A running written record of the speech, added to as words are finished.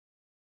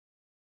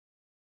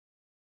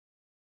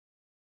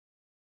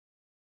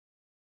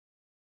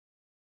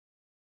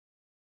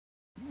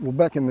Well,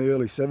 back in the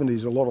early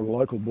 70s, a lot of the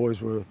local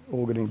boys were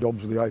all getting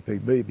jobs with the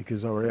APB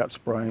because they were out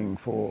spraying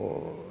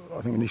for,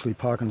 I think initially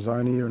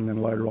Parkinsonia and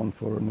then later on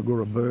for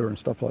Ngurra burr and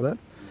stuff like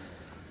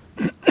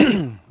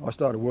that. I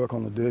started work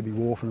on the Derby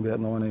Wharf in about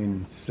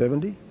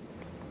 1970,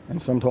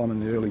 and sometime in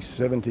the early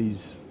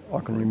 70s I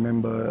can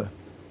remember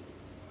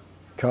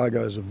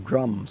cargoes of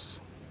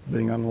drums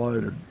being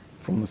unloaded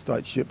from the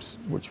state ships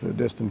which were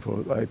destined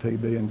for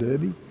APB and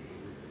Derby.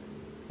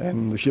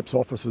 And the ship's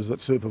officers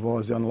that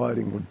supervised the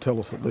unloading would tell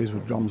us that these were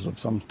drums of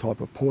some type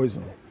of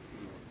poison.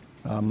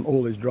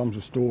 All these drums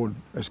were stored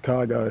as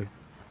cargo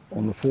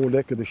on the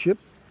foredeck of the ship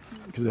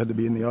because it had to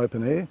be in the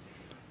open air,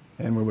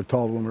 and we were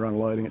told when we were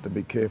unloading it to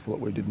be careful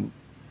that we didn't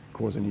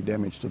cause any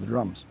damage to the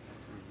drums.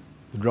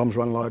 The drums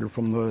were unloaded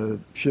from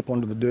the ship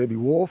onto the Derby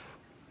Wharf,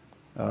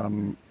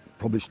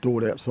 probably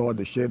stored outside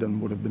the shed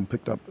and would have been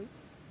picked up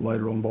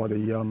later on by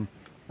the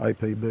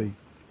APB.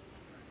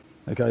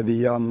 Okay,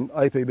 the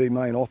APB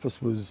main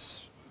office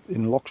was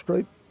in Lock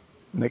Street,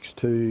 next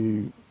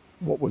to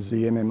what was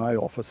the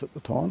MMA office at the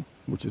time,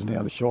 which is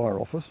now the Shire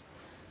office.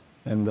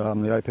 And the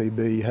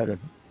APB had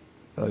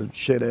a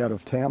shed out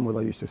of town where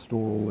they used to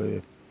store all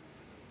their,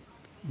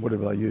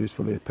 whatever they used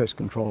for their pest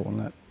control and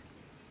that.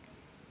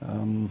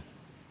 And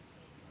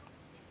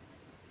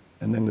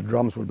then the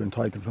drums would have been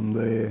taken from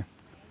there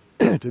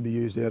to be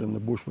used out in the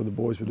bush where the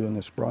boys were doing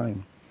their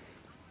spraying.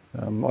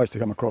 I used to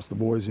come across the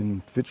boys in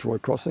Fitzroy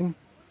Crossing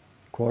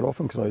quite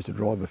often because I used to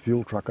drive a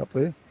fuel truck up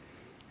there,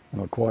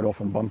 and I'd quite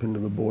often bump into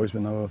the boys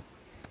when they were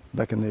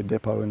back in their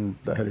depot, and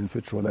they had in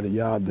Fitzroy, they had a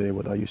yard there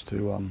where they used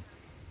to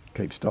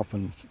keep stuff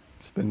and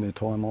spend their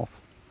time off.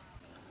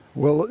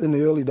 Well, in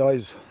the early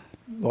days,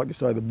 like you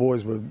say, the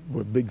boys were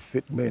big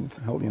fit men,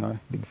 you know,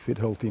 big fit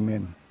healthy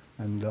men,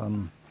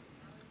 and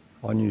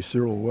I knew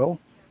Cyril well,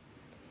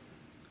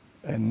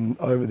 and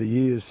over the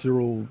years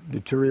Cyril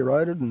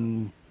deteriorated,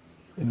 and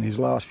in his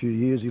last few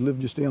years he lived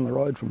just down the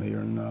road from here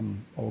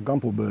in old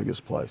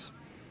Gumpelberger's place,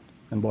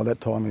 and by that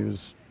time he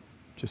was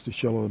just a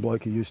shell of the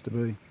bloke he used to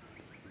be.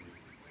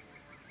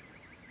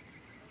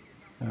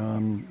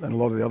 And a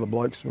lot of the other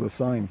blokes were the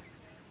same.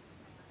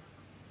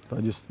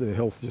 Their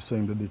health just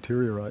seemed to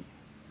deteriorate.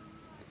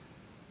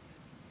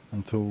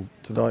 Until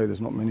today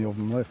there's not many of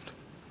them left.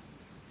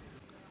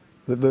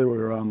 But there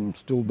were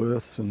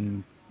stillbirths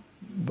and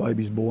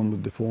babies born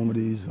with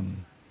deformities, and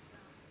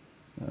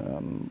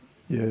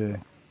yeah.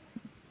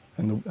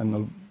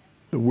 And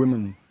the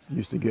women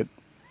used to get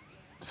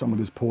some of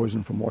this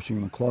poison from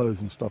washing the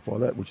clothes and stuff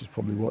like that, which is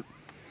probably what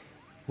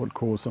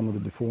caused some of the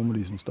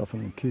deformities and stuff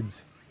in the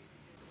kids.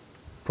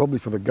 Probably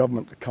for the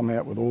government to come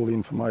out with all the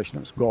information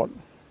it's got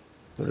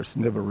that it's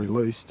never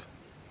released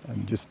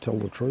and just tell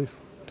the truth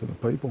to the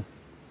people.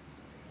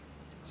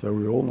 So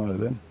we all know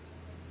then.